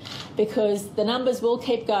change, because the numbers will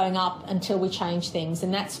keep going up until we change things,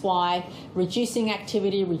 and that's why reducing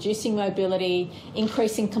activity, reducing mobility,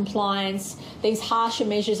 increasing compliance, these harsher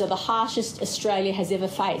measures are the harshest Australia has ever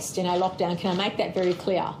faced in our lockdown. Can I make that very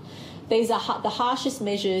clear? These are the harshest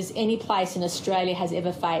measures any place in Australia has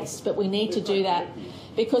ever faced, but we need to do that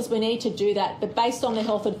because we need to do that. But based on the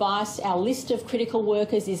health advice, our list of critical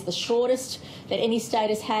workers is the shortest that any state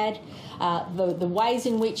has had. The ways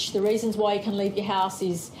in which, the reasons why you can leave your house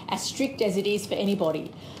is as strict as it is for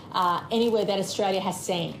anybody, anywhere that Australia has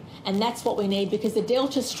seen. And that's what we need, because the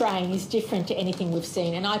Delta strain is different to anything we've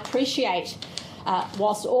seen. And I appreciate,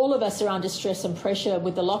 whilst all of us are under stress and pressure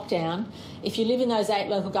with the lockdown, if you live in those 8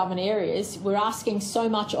 local government areas, we're asking so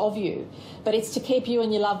much of you. But it's to keep you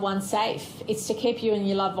and your loved ones safe. It's to keep you and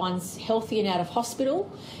your loved ones healthy and out of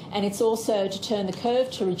hospital. And it's also to turn the curve,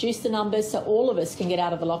 to reduce the numbers so all of us can get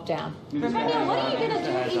out of the lockdown. What are you going to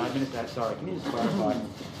do? Sorry, can you just clarify?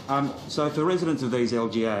 So for residents of these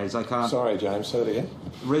LGAs, they can't... Sorry, James, say that again.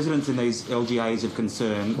 Residents in these LGAs of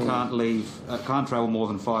concern can't travel more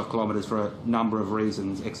than 5 kilometres for a number of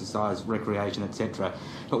reasons, exercise, recreation, etc.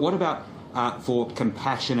 But what about for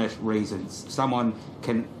compassionate reasons? Someone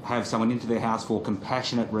can have someone into their house for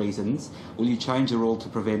compassionate reasons. Will you change the rule to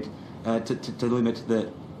prevent, to limit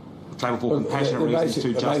the travel for compassionate reasons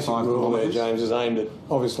to just 5 kilometres? The basic rule there, James, is aimed at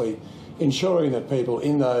obviously ensuring that people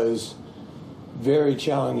in those very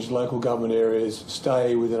challenged local government areas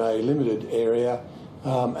stay within a limited area,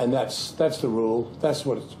 and that's the rule. That's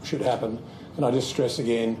what should happen. And I just stress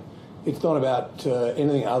again, it's not about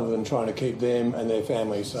anything other than trying to keep them and their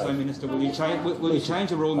families safe. So, Minister, will you change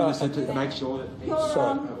the rule, Minister, to make sure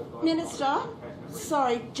that... Minister,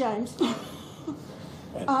 sorry, James.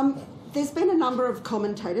 There's been a number of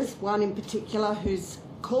commentators, one in particular, who's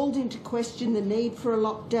called into question the need for a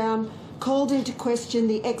lockdown, called into question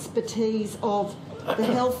the expertise of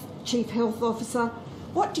the Chief Health Officer.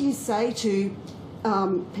 What do you say to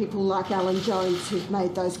people like Alan Jones who've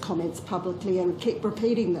made those comments publicly and keep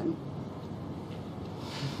repeating them?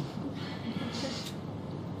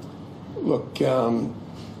 Look, there are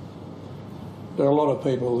a lot of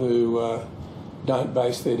people who don't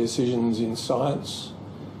base their decisions in science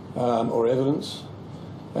or evidence,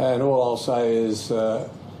 and all I'll say is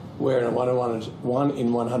we're in a 1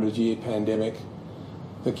 in 100 year pandemic.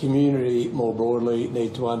 The community more broadly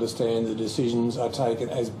need to understand the decisions are taken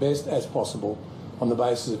as best as possible on the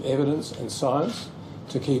basis of evidence and science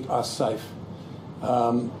to keep us safe.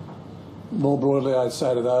 More broadly, I'd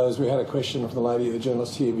say to those, we had a question from the lady, the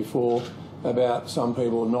journalist here before, about some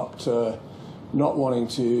people not wanting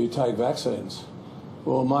to take vaccines.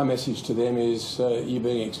 Well, my message to them is you're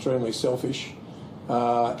being extremely selfish.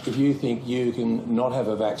 If you think you can not have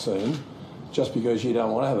a vaccine just because you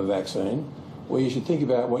don't want to have a vaccine, well, you should think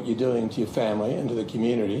about what you're doing to your family and to the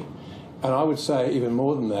community. And I would say even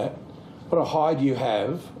more than that, what a hide you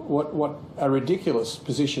have, what a ridiculous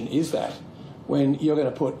position is that when you're going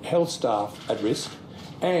to put health staff at risk,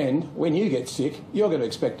 and when you get sick, you're going to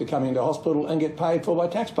expect to come into hospital and get paid for by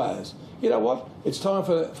taxpayers. You know what? It's time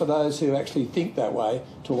for those who actually think that way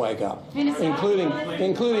to wake up, including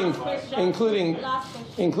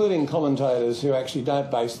commentators who actually don't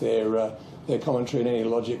base their commentary in any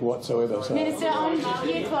logic whatsoever. So. Minister, on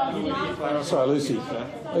Year 12... Sorry, Lucy.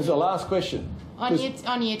 There's the last question. On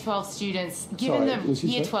Year 12 students, given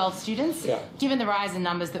Year 12 students, given the rise in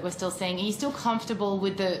numbers that we're still seeing, are you still comfortable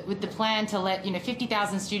with the plan to let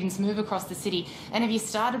 50,000 students move across the city? And have you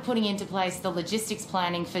started putting into place the logistics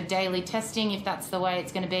planning for daily testing, if that's the way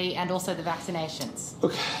it's going to be, and also the vaccinations?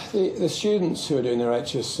 Look, the students who are doing their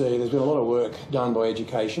HSC, there's been a lot of work done by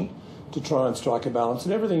education to try and strike a balance,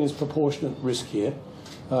 and everything is proportionate risk here.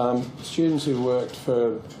 Students who worked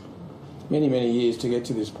for many, many years to get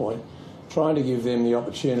to this point trying to give them the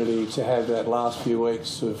opportunity to have that last few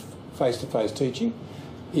weeks of face-to-face teaching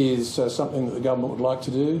is something that the government would like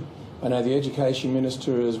to do. I know the Education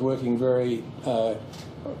Minister is working very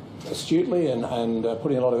astutely and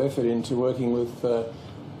putting a lot of effort into working with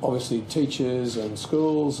obviously teachers and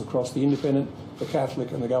schools across the independent, the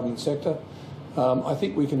Catholic and the government sector. I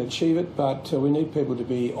think we can achieve it, but we need people to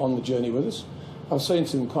be on the journey with us. I've seen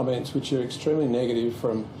some comments which are extremely negative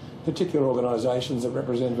from particular organisations that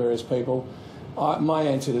represent various people. My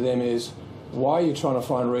answer to them is, why are you trying to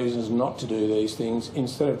find reasons not to do these things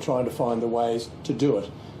instead of trying to find the ways to do it?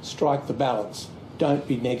 Strike the balance. Don't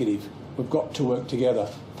be negative. We've got to work together.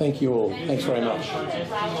 Thank you all. Thanks very much.